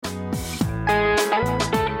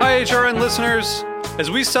HRN listeners.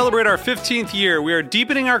 As we celebrate our 15th year, we are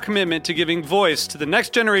deepening our commitment to giving voice to the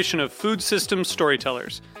next generation of food systems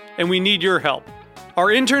storytellers, and we need your help. Our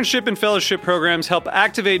internship and fellowship programs help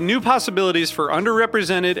activate new possibilities for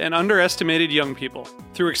underrepresented and underestimated young people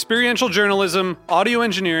through experiential journalism, audio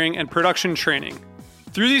engineering, and production training.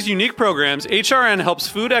 Through these unique programs, HRN helps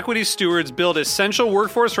food equity stewards build essential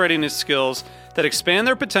workforce readiness skills that expand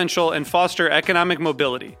their potential and foster economic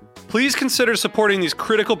mobility. Please consider supporting these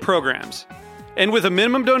critical programs. And with a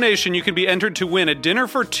minimum donation, you can be entered to win a dinner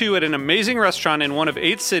for two at an amazing restaurant in one of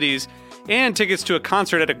 8 cities and tickets to a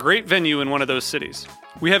concert at a great venue in one of those cities.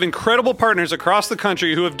 We have incredible partners across the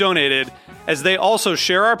country who have donated, as they also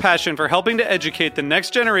share our passion for helping to educate the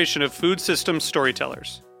next generation of food systems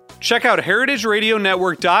storytellers. Check out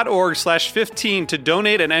heritageradionetwork.org/15 to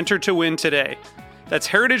donate and enter to win today. That's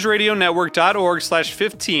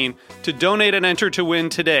heritageradionetwork.org/15 to donate and enter to win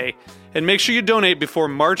today. And make sure you donate before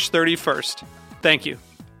March 31st. Thank you.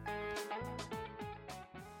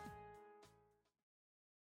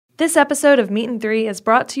 This episode of Meat and Three is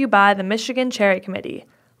brought to you by the Michigan Cherry Committee.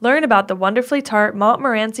 Learn about the wonderfully tart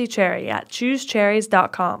Montmorency cherry at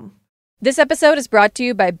choosecherries.com. This episode is brought to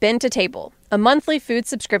you by Bin to Table, a monthly food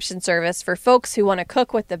subscription service for folks who want to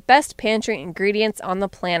cook with the best pantry ingredients on the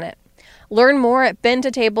planet. Learn more at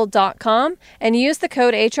bintotable.com and use the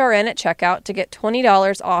code HRN at checkout to get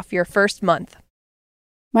 $20 off your first month.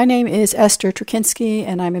 My name is Esther Trakinski,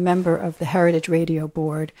 and I'm a member of the Heritage Radio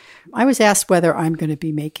Board. I was asked whether I'm going to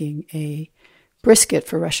be making a brisket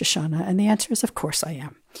for Rosh Hashanah, and the answer is, of course I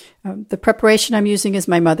am. The preparation I'm using is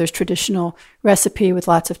my mother's traditional recipe with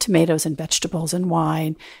lots of tomatoes and vegetables and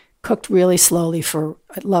wine, cooked really slowly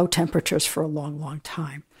at low temperatures for a long, long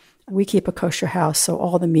time. We keep a kosher house, so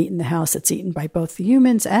all the meat in the house that's eaten by both the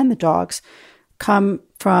humans and the dogs come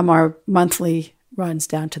from our monthly runs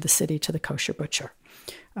down to the city to the kosher butcher.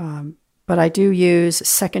 But I do use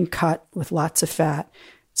second cut with lots of fat,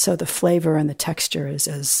 so the flavor and the texture is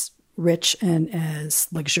as rich and as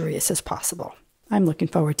luxurious as possible. I'm looking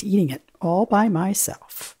forward to eating it all by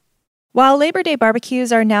myself. While Labor Day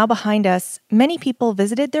barbecues are now behind us, many people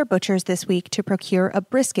visited their butchers this week to procure a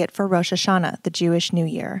brisket for Rosh Hashanah, the Jewish New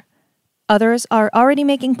Year. Others are already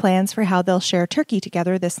making plans for how they'll share turkey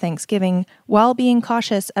together this Thanksgiving while being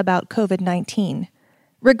cautious about COVID-19.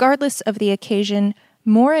 Regardless of the occasion,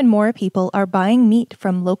 more and more people are buying meat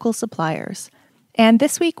from local suppliers. And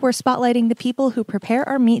this week, we're spotlighting the people who prepare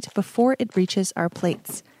our meat before it reaches our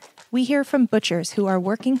plates. We hear from butchers who are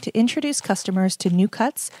working to introduce customers to new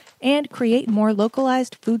cuts and create more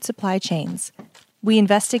localized food supply chains. We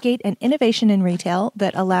investigate an innovation in retail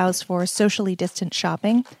that allows for socially distant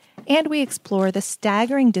shopping, and we explore the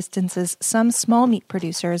staggering distances some small meat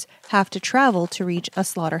producers have to travel to reach a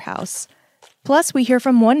slaughterhouse. Plus, we hear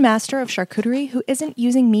from one master of charcuterie who isn't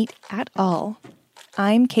using meat at all.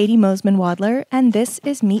 I'm Katie Mosman-Wadler, and this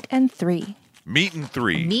is Meat and Three. Meat and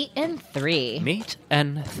Three. Meat and Three. Meat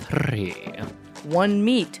and Three. One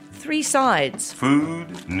meat, 3 sides.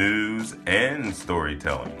 Food, news, and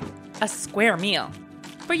storytelling. A square meal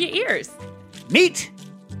for your ears. Meat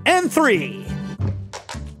and Three.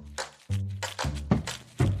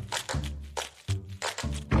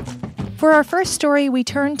 For our first story, we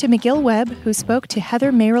turn to McGill Webb, who spoke to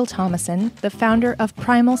Heather Merrill Thomason, the founder of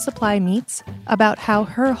Primal Supply Meats, about how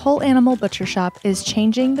her whole animal butcher shop is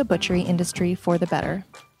changing the butchery industry for the better.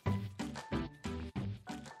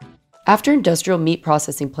 After industrial meat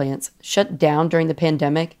processing plants shut down during the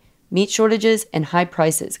pandemic, meat shortages and high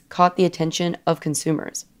prices caught the attention of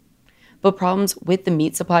consumers. But problems with the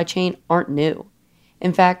meat supply chain aren't new.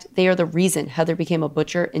 In fact, they are the reason Heather became a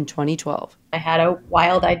butcher in 2012. I had a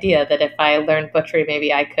wild idea that if I learned butchery,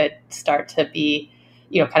 maybe I could start to be,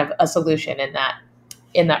 kind of a solution in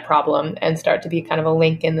that problem and start to be kind of a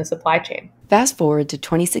link in the supply chain. Fast forward to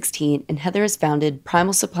 2016, and Heather has founded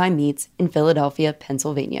Primal Supply Meats in Philadelphia,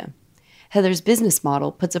 Pennsylvania. Heather's business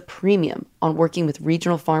model puts a premium on working with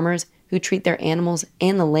regional farmers who treat their animals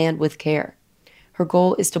and the land with care. Her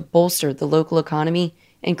goal is to bolster the local economy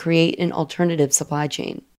and create an alternative supply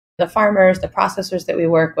chain. The farmers, the processors that we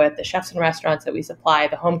work with, the chefs and restaurants that we supply,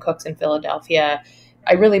 the home cooks in Philadelphia,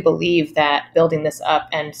 I really believe that building this up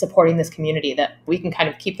and supporting this community, that we can kind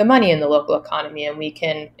of keep the money in the local economy and we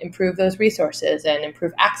can improve those resources and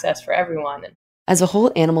improve access for everyone. As a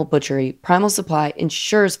whole animal butchery, Primal Supply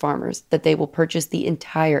ensures farmers that they will purchase the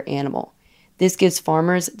entire animal. This gives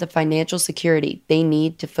farmers the financial security they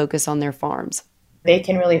need to focus on their farms. They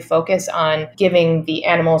can really focus on giving the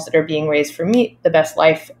animals that are being raised for meat the best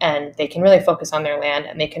life, and they can really focus on their land,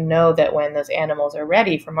 and they can know that when those animals are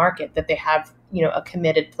ready for market, that they have, a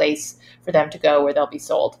committed place for them to go where they'll be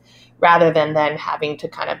sold, rather than then having to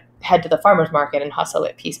kind of head to the farmer's market and hustle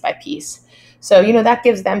it piece by piece. So, that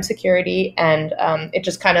gives them security, and it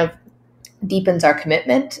just kind of deepens our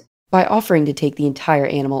commitment. By offering to take the entire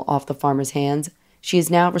animal off the farmer's hands, she is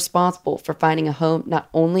now responsible for finding a home not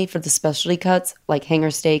only for the specialty cuts like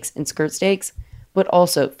hanger steaks and skirt steaks, but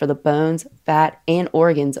also for the bones, fat, and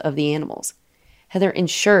organs of the animals. Heather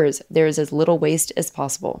ensures there is as little waste as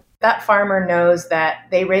possible. That farmer knows that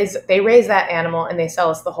they raise that animal and they sell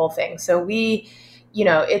us the whole thing. So we,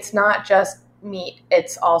 it's not just meat,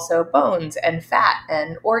 it's also bones and fat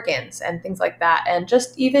and organs and things like that. And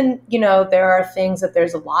just even, there are things that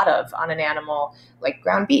there's a lot of on an animal, like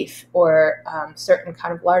ground beef or certain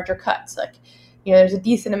kind of larger cuts. Like, there's a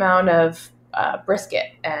decent amount of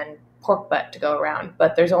brisket and pork butt to go around,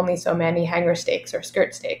 but there's only so many hanger steaks or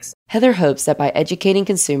skirt steaks. Heather hopes that by educating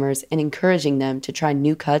consumers and encouraging them to try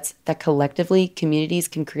new cuts, that collectively communities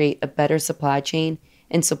can create a better supply chain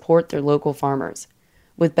and support their local farmers,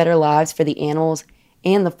 with better lives for the animals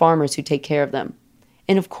and the farmers who take care of them.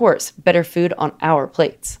 And of course, better food on our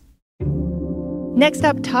plates. Next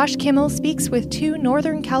up, Tosh Kimmel speaks with two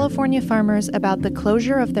Northern California farmers about the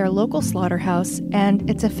closure of their local slaughterhouse and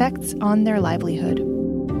its effects on their livelihood.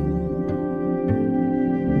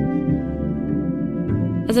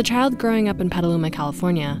 As a child growing up in Petaluma,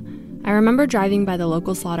 California, I remember driving by the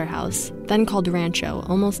local slaughterhouse, then called Rancho,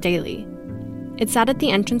 almost daily. It sat at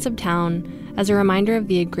the entrance of town as a reminder of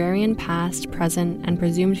the agrarian past, present, and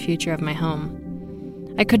presumed future of my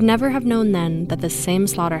home. I could never have known then that this same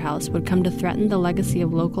slaughterhouse would come to threaten the legacy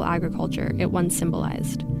of local agriculture it once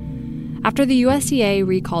symbolized. After the USDA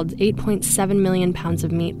recalled 8.7 million pounds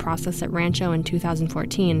of meat processed at Rancho in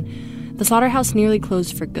 2014, the slaughterhouse nearly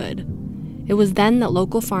closed for good. It was then that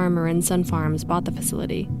local farm Marin Sun Farms bought the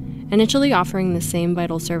facility, initially offering the same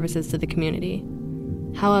vital services to the community.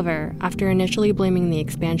 However, after initially blaming the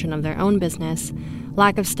expansion of their own business,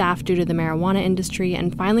 lack of staff due to the marijuana industry,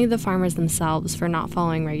 and finally the farmers themselves for not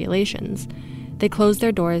following regulations, they closed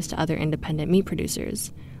their doors to other independent meat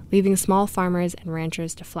producers, leaving small farmers and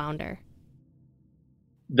ranchers to flounder.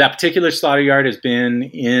 That particular slaughter yard has been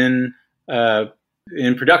in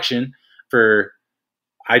production for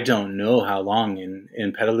I don't know how long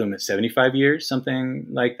in Petaluma, 75 years, something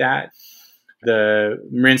like that. The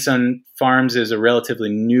Marin Sun Farms is a relatively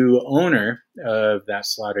new owner of that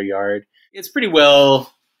slaughter yard. It's pretty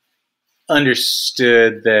well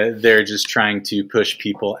understood that they're just trying to push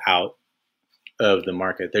people out of the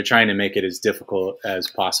market. They're trying to make it as difficult as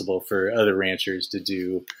possible for other ranchers to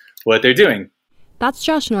do what they're doing. That's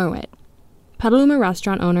Josh Norwitt, Petaluma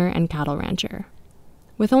restaurant owner and cattle rancher.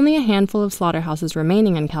 With only a handful of slaughterhouses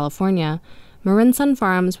remaining in California, Marin Sun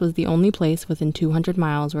Farms was the only place within 200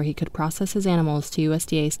 miles where he could process his animals to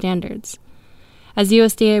USDA standards. As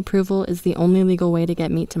USDA approval is the only legal way to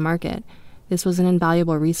get meat to market, this was an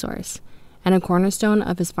invaluable resource, and a cornerstone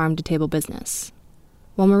of his farm-to-table business.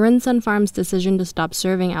 While Marin Sun Farms' decision to stop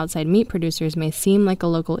serving outside meat producers may seem like a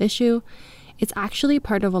local issue, it's actually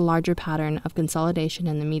part of a larger pattern of consolidation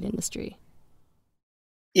in the meat industry.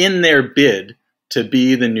 In their bid to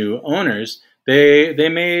be the new owners, they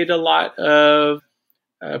made a lot of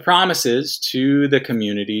promises to the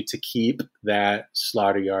community to keep that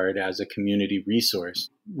slaughter yard as a community resource.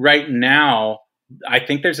 Right now, I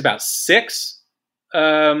think there's about 6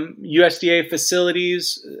 USDA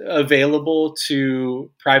facilities available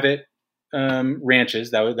to private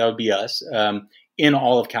ranches. That would be us in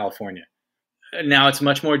all of California. Now it's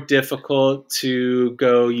much more difficult to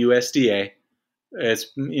go USDA. It's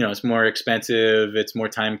more expensive, it's more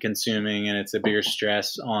time consuming, and it's a bigger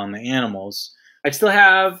stress on the animals. I still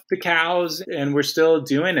have the cows and we're still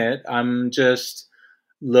doing it. I'm just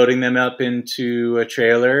loading them up into a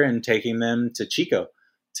trailer and taking them to Chico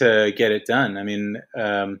to get it done. I mean,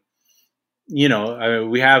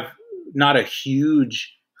 we have not a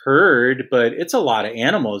huge herd, but it's a lot of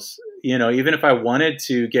animals. Even if I wanted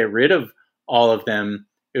to get rid of all of them,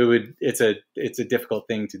 it's a difficult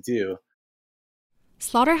thing to do.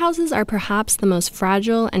 Slaughterhouses are perhaps the most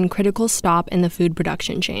fragile and critical stop in the food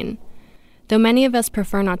production chain. Though many of us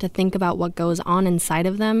prefer not to think about what goes on inside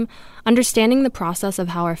of them, understanding the process of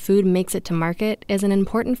how our food makes it to market is an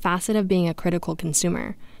important facet of being a critical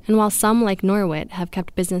consumer. And while some, like Norwitt, have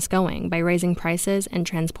kept business going by raising prices and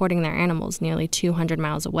transporting their animals nearly 200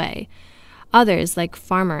 miles away, others, like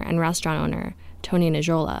farmer and restaurant owner Tony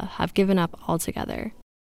Nijola, have given up altogether.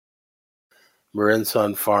 Marin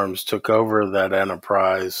Sun Farms took over that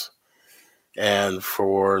enterprise and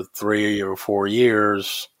for 3 or 4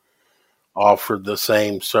 years offered the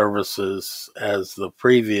same services as the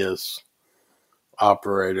previous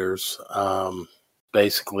operators.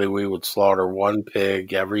 Basically, we would slaughter 1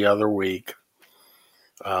 pig every other week.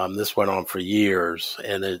 This went on for years,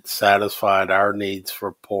 and it satisfied our needs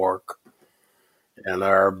for pork and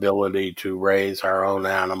our ability to raise our own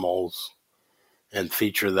animals and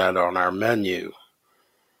feature that on our menu.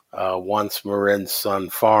 Once Marin Sun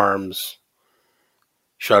Farms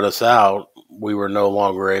shut us out, we were no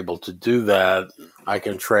longer able to do that. I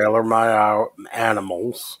can trailer my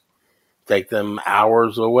animals, take them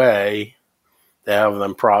hours away to have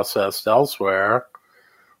them processed elsewhere,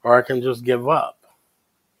 or I can just give up.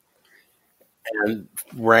 And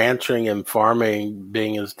ranching and farming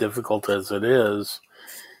being as difficult as it is,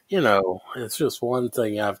 it's just one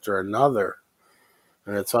thing after another.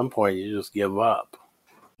 And at some point, you just give up.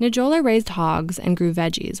 Najola raised hogs and grew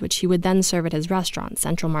veggies, which he would then serve at his restaurant,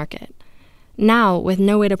 Central Market. Now, with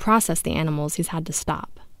no way to process the animals, he's had to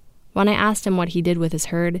stop. When I asked him what he did with his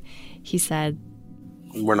herd, he said,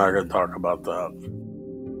 "We're not going to talk about that."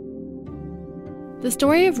 The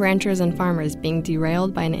story of ranchers and farmers being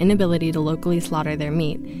derailed by an inability to locally slaughter their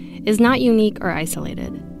meat is not unique or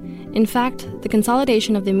isolated. In fact, the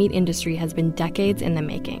consolidation of the meat industry has been decades in the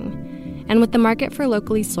making. And with the market for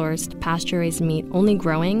locally sourced, pasture-raised meat only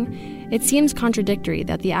growing, it seems contradictory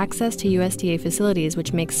that the access to USDA facilities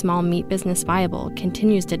which make small meat business viable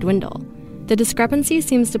continues to dwindle. The discrepancy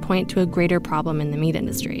seems to point to a greater problem in the meat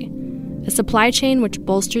industry: a supply chain which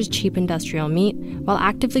bolsters cheap industrial meat while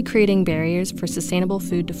actively creating barriers for sustainable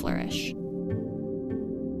food to flourish.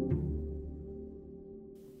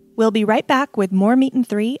 We'll be right back with more Meat and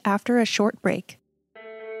Three after a short break.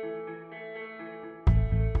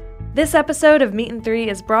 This episode of Meat and Three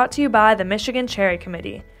is brought to you by the Michigan Cherry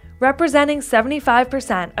Committee, representing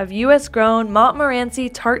 75% of U.S.-grown Montmorency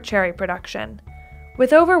tart cherry production.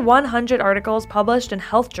 With over 100 articles published in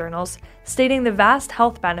health journals stating the vast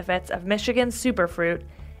health benefits of Michigan's superfruit,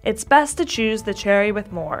 it's best to choose the cherry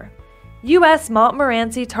with more. U.S.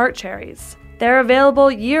 Montmorency tart cherries. They're available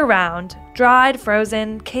year-round, dried,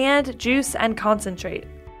 frozen, canned, juice, and concentrate.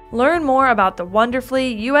 Learn more about the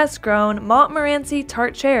wonderfully U.S.-grown Montmorency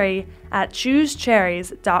tart cherry at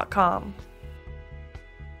choosecherries.com.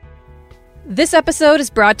 This episode is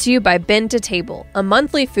brought to you by Bin to Table, a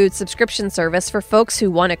monthly food subscription service for folks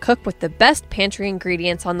who want to cook with the best pantry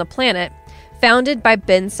ingredients on the planet, founded by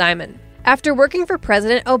Ben Simon. After working for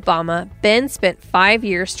President Obama, Ben spent 5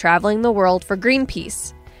 years traveling the world for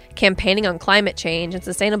Greenpeace, campaigning on climate change and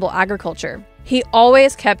sustainable agriculture. He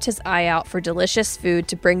always kept his eye out for delicious food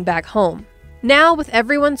to bring back home. Now, with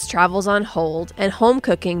everyone's travels on hold and home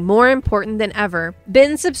cooking more important than ever,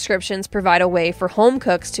 bin subscriptions provide a way for home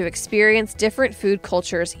cooks to experience different food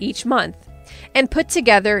cultures each month and put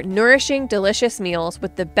together nourishing, delicious meals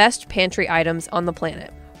with the best pantry items on the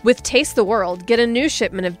planet. With Taste the World, get a new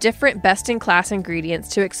shipment of different best-in-class ingredients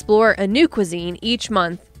to explore a new cuisine each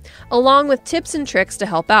month, along with tips and tricks to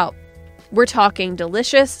help out. We're talking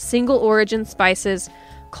delicious single-origin spices,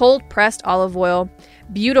 cold-pressed olive oil,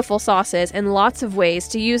 beautiful sauces, and lots of ways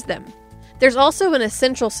to use them. There's also an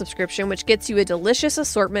essential subscription which gets you a delicious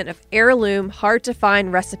assortment of heirloom,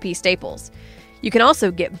 hard-to-find recipe staples. You can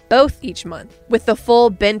also get both each month with the full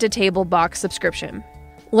Bin to Table box subscription.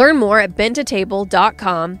 Learn more at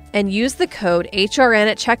bintotable.com and use the code HRN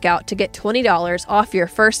at checkout to get $20 off your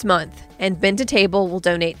first month, and Bin to Table will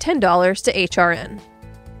donate $10 to HRN.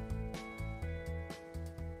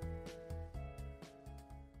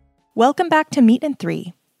 Welcome back to Meat and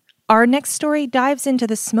Three. Our next story dives into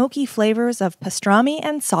the smoky flavors of pastrami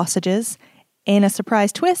and sausages. In a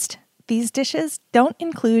surprise twist, these dishes don't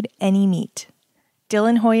include any meat.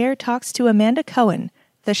 Dylan Hoyer talks to Amanda Cohen,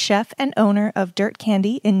 the chef and owner of Dirt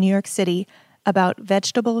Candy in New York City, about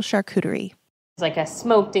vegetable charcuterie. It's like a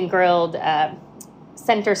smoked and grilled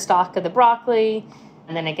center stalk of the broccoli,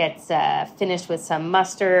 and then it gets finished with some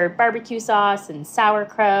mustard, barbecue sauce, and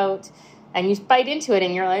sauerkraut. And you bite into it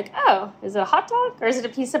and you're like, oh, is it a hot dog or is it a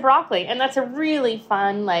piece of broccoli? And that's a really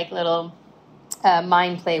fun, little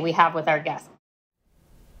mind play we have with our guests.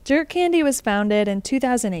 Dirt Candy was founded in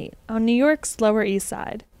 2008 on New York's Lower East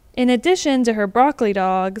Side. In addition to her broccoli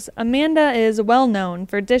dogs, Amanda is well known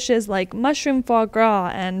for dishes like mushroom foie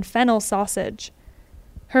gras and fennel sausage.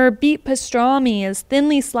 Her beet pastrami is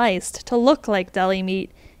thinly sliced to look like deli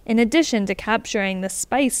meat, in addition to capturing the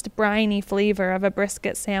spiced, briny flavor of a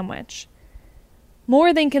brisket sandwich.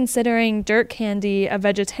 More than considering Dirt Candy a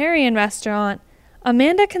vegetarian restaurant,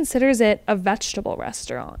 Amanda considers it a vegetable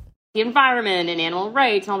restaurant. The environment and animal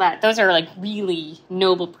rights and all that, those are really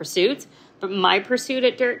noble pursuits. But my pursuit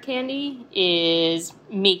at Dirt Candy is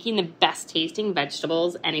making the best tasting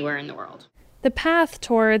vegetables anywhere in the world. The path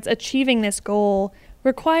towards achieving this goal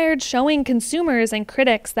required showing consumers and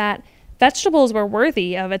critics that vegetables were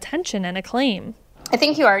worthy of attention and acclaim. I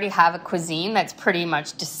think you already have a cuisine that's pretty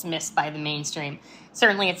much dismissed by the mainstream.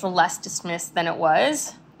 Certainly it's less dismissed than it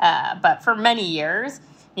was, but for many years,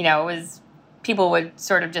 it was, people would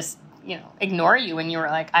sort of just, ignore you when you were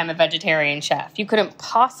like, I'm a vegetarian chef. You couldn't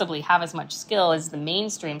possibly have as much skill as the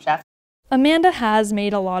mainstream chef. Amanda has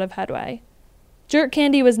made a lot of headway. Jerk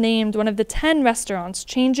Candy was named one of the 10 restaurants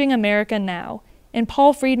changing America now in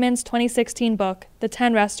Paul Friedman's 2016 book, The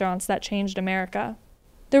 10 Restaurants That Changed America.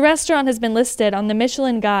 The restaurant has been listed on the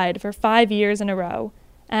Michelin Guide for 5 years in a row,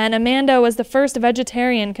 and Amanda was the first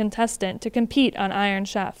vegetarian contestant to compete on Iron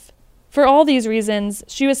Chef. For all these reasons,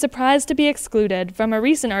 she was surprised to be excluded from a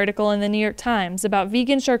recent article in the New York Times about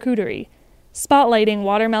vegan charcuterie, spotlighting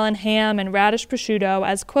watermelon ham and radish prosciutto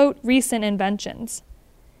as, quote, recent inventions.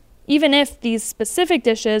 Even if these specific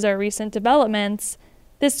dishes are recent developments,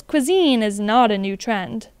 this cuisine is not a new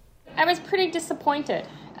trend. I was pretty disappointed.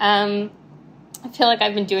 I feel like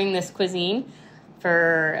I've been doing this cuisine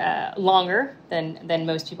for longer than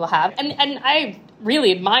most people have. And I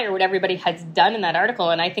really admire what everybody has done in that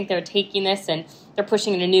article. And I think they're taking this and they're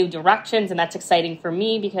pushing it in new directions. And that's exciting for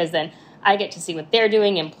me because then I get to see what they're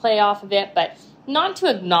doing and play off of it. But not to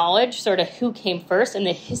acknowledge sort of who came first in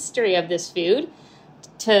the history of this food,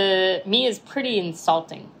 to me, is pretty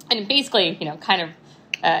insulting. And basically, kind of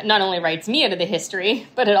not only writes me out of the history,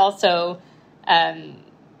 but it also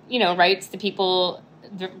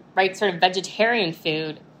writes sort of vegetarian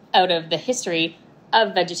food out of the history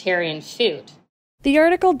of vegetarian food. The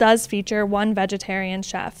article does feature one vegetarian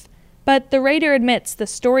chef, but the writer admits the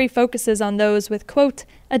story focuses on those with, quote,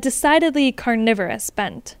 a decidedly carnivorous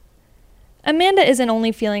bent. Amanda isn't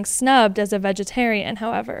only feeling snubbed as a vegetarian,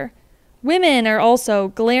 however. Women are also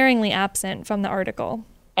glaringly absent from the article.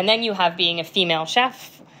 And then you have being a female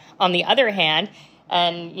chef on the other hand,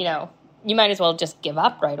 and, you might as well just give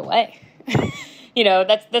up right away.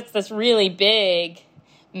 That's this really big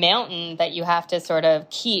mountain that you have to sort of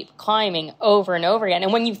keep climbing over and over again.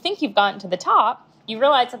 And when you think you've gotten to the top, you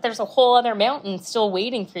realize that there's a whole other mountain still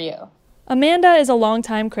waiting for you. Amanda is a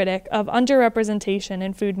longtime critic of underrepresentation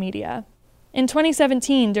in food media. In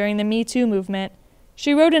 2017, during the Me Too movement,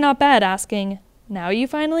 she wrote an op-ed asking, "Now you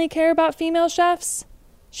finally care about female chefs?"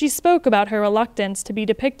 She spoke about her reluctance to be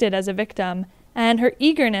depicted as a victim and her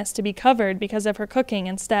eagerness to be covered because of her cooking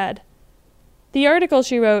instead. The article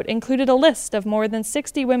she wrote included a list of more than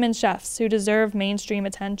 60 women chefs who deserve mainstream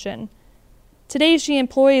attention. Today she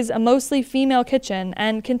employs a mostly female kitchen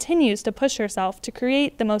and continues to push herself to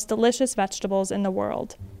create the most delicious vegetables in the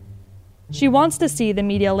world. She wants to see the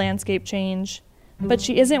media landscape change, but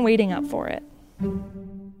she isn't waiting up for it.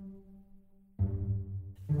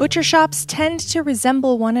 Butcher shops tend to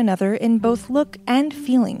resemble one another in both look and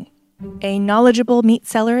feeling. A knowledgeable meat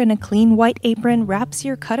seller in a clean white apron wraps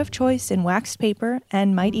your cut of choice in waxed paper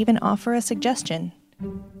and might even offer a suggestion.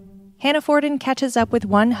 Hannah Forden catches up with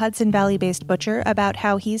one Hudson Valley-based butcher about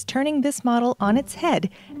how he's turning this model on its head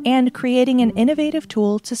and creating an innovative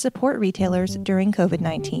tool to support retailers during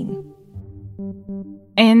COVID-19.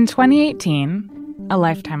 In 2018, a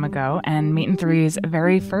lifetime ago, and Meat and Three's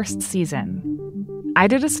very first season, I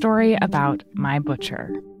did a story about my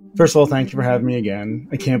butcher. First of all, thank you for having me again.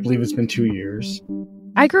 I can't believe it's been 2 years.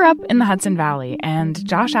 I grew up in the Hudson Valley, and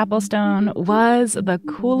Josh Applestone was the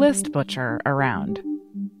coolest butcher around.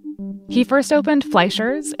 He first opened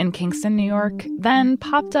Fleischer's in Kingston, New York, then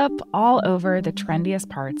popped up all over the trendiest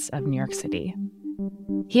parts of New York City.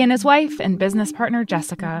 He and his wife and business partner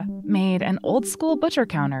Jessica made an old-school butcher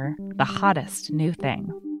counter the hottest new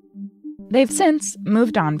thing. They've since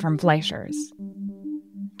moved on from Fleischer's.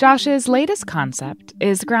 Josh's latest concept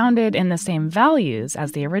is grounded in the same values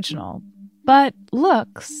as the original, but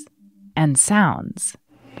looks and sounds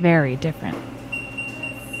very different.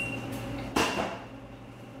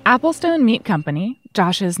 Applestone Meat Company,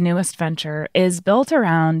 Josh's newest venture, is built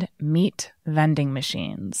around meat vending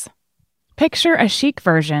machines. Picture a chic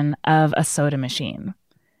version of a soda machine,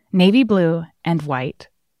 navy blue and white.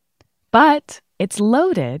 But it's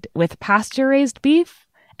loaded with pasture-raised beef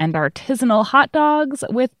and artisanal hot dogs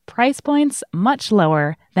with price points much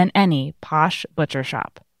lower than any posh butcher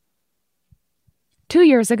shop. 2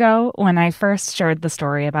 years ago, when I first shared the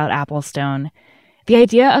story about Applestone, the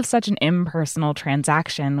idea of such an impersonal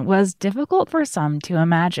transaction was difficult for some to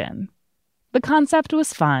imagine. The concept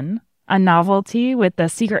was fun, a novelty with the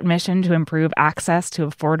secret mission to improve access to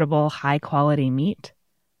affordable, high-quality meat.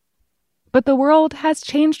 But the world has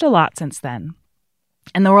changed a lot since then,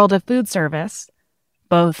 and the world of food service,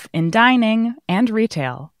 both in dining and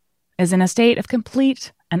retail, is in a state of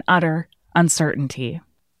complete and utter uncertainty.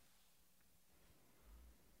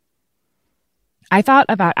 I thought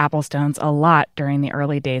about Applestones a lot during the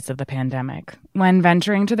early days of the pandemic, when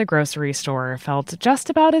venturing to the grocery store felt just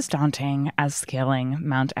about as daunting as scaling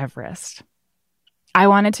Mount Everest. I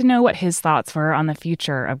wanted to know what his thoughts were on the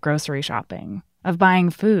future of grocery shopping, of buying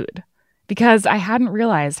food, because I hadn't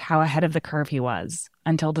realized how ahead of the curve he was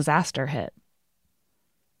until disaster hit.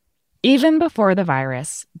 Even before the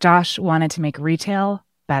virus, Josh wanted to make retail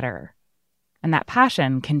better, and that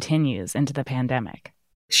passion continues into the pandemic.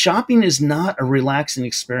 Shopping is not a relaxing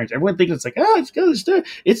experience. Everyone thinks it's like, oh, it's good.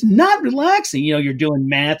 It's not relaxing. You know, you're doing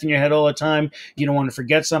math in your head all the time. You don't want to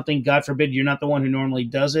forget something. God forbid you're not the one who normally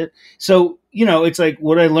does it. So, you know, it's like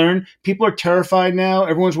what I learned. People are terrified now.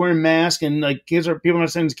 Everyone's wearing masks, and like people are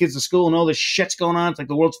not sending kids to school, and all this shit's going on. It's like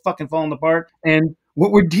the world's fucking falling apart. And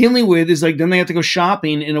what we're dealing with is like then they have to go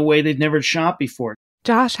shopping in a way they've never shopped before.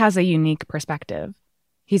 Josh has a unique perspective.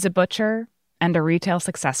 He's a butcher and a retail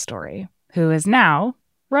success story who is now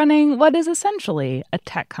running what is essentially a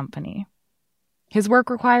tech company. His work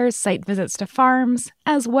requires site visits to farms,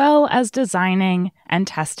 as well as designing and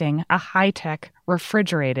testing a high-tech,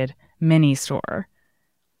 refrigerated mini store.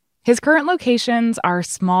 His current locations are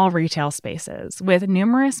small retail spaces with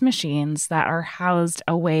numerous machines that are housed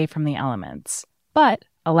away from the elements, but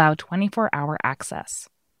allow 24-hour access.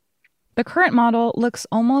 The current model looks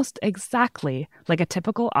almost exactly like a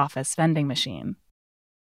typical office vending machine.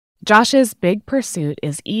 Josh's big pursuit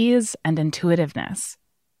is ease and intuitiveness.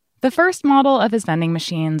 The first model of his vending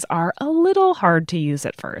machines are a little hard to use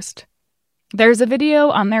at first. There's a video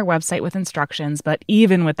on their website with instructions, but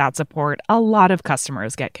even with that support, a lot of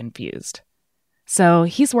customers get confused. So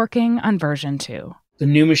he's working on version 2. The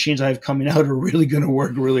new machines I have coming out are really going to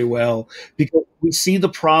work really well because we see the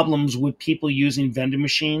problems with people using vending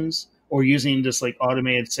machines or using just like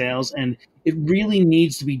automated sales, and it really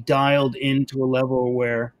needs to be dialed into a level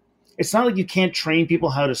where it's not like you can't train people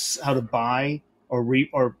how to buy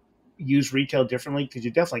or use retail differently, because you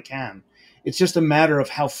definitely can. It's just a matter of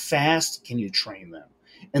how fast can you train them.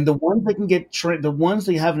 And the ones that can get trained, the ones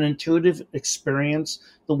that have an intuitive experience,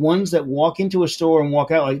 the ones that walk into a store and walk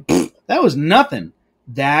out like, that was nothing,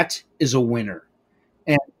 that is a winner.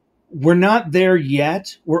 And we're not there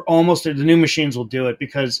yet. We're almost there. The new machines will do it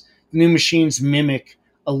because the new machines mimic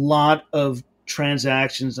a lot of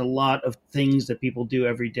transactions, a lot of things that people do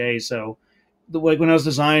every day. So like when I was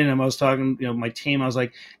designing them, I was talking, my team, I was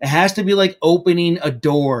like, it has to be like opening a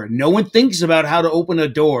door. No one thinks about how to open a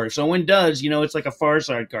door. If someone does, it's like a Far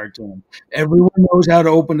Side cartoon. Everyone knows how to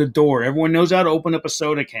open a door. Everyone knows how to open up a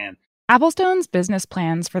soda can. Applestone's business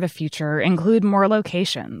plans for the future include more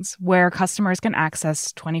locations where customers can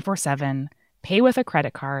access 24/7, pay with a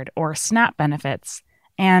credit card or SNAP benefits,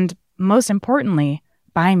 and most importantly,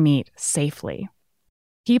 buy meat safely.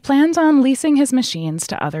 He plans on leasing his machines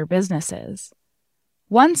to other businesses.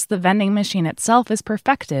 Once the vending machine itself is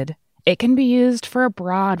perfected, it can be used for a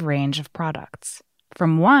broad range of products,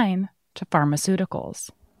 from wine to pharmaceuticals.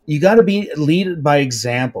 You got to be lead by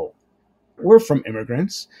example. We're from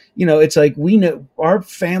immigrants. It's like we know our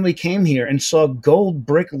family came here and saw gold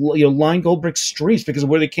brick, lined gold brick streets because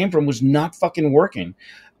where they came from was not fucking working.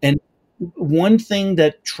 And one thing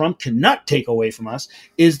that Trump cannot take away from us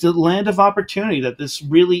is the land of opportunity, that this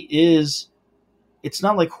really is. It's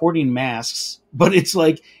not like hoarding masks, but it's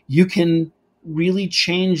like you can really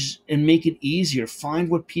change and make it easier, find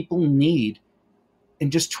what people need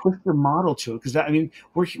and just twist your model to it. Because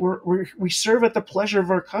we serve at the pleasure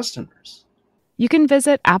of our customers. You can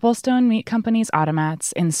visit Applestone Meat Company's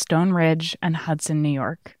automats in Stone Ridge and Hudson, New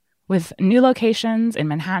York, with new locations in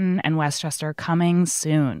Manhattan and Westchester coming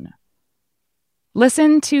soon.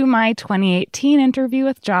 Listen to my 2018 interview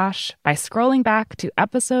with Josh by scrolling back to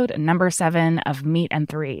episode number 7 of Meat and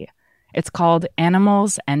 3. It's called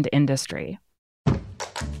Animals and Industry.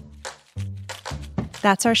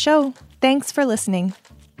 That's our show. Thanks for listening.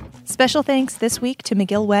 Special thanks this week to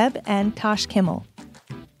McGill Webb and Tosh Kimmel.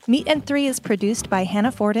 Meat and 3 is produced by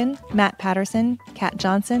Hannah Forden, Matt Patterson, Kat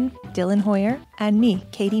Johnson, Dylan Hoyer, and me,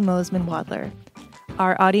 Katie Mosman-Wadler.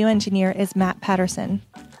 Our audio engineer is Matt Patterson.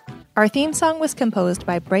 Our theme song was composed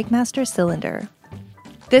by Breakmaster Cylinder.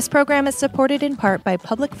 This program is supported in part by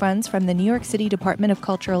public funds from the New York City Department of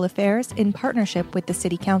Cultural Affairs in partnership with the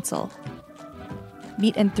City Council.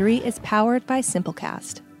 Meat and 3 is powered by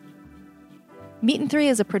Simplecast. Meat and 3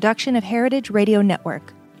 is a production of Heritage Radio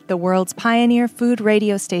Network, the world's pioneer food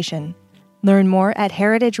radio station. Learn more at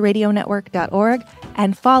heritageradionetwork.org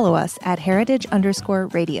and follow us at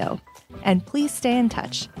heritage_radio. And please stay in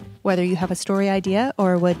touch. Whether you have a story idea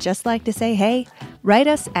or would just like to say hey, write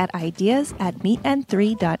us at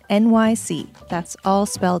ideas@meetand3.nyc. That's all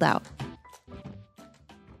spelled out.